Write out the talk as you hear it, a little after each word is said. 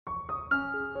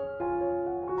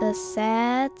The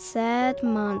Sad, Sad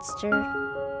Monster.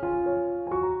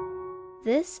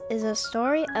 This is a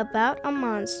story about a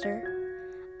monster,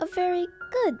 a very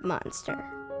good monster.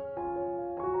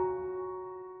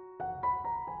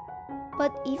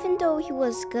 But even though he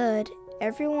was good,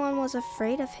 everyone was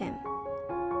afraid of him.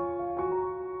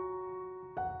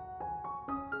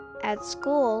 At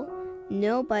school,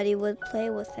 nobody would play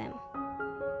with him.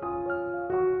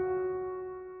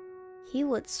 He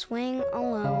would swing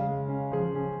alone,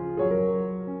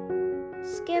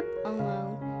 skip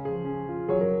alone,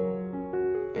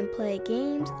 and play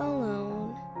games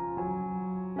alone.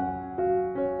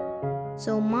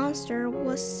 So Monster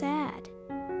was sad,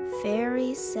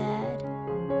 very sad.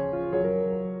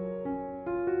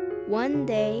 One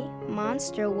day,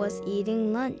 Monster was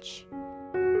eating lunch.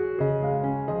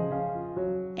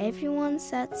 Everyone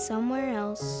sat somewhere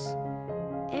else.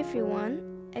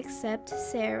 Everyone except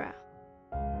Sarah.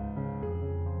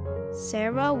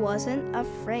 Sarah wasn't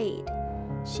afraid.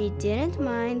 She didn't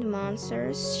mind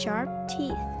Monster's sharp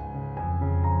teeth.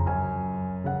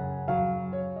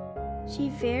 She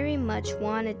very much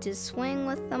wanted to swing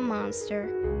with the monster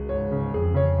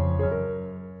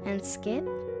and skip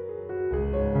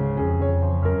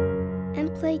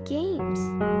and play games.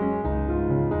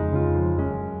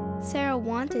 Sarah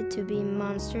wanted to be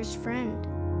Monster's friend.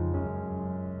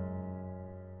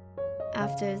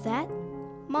 After that,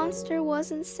 Monster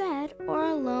wasn't sad or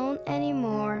alone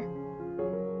anymore.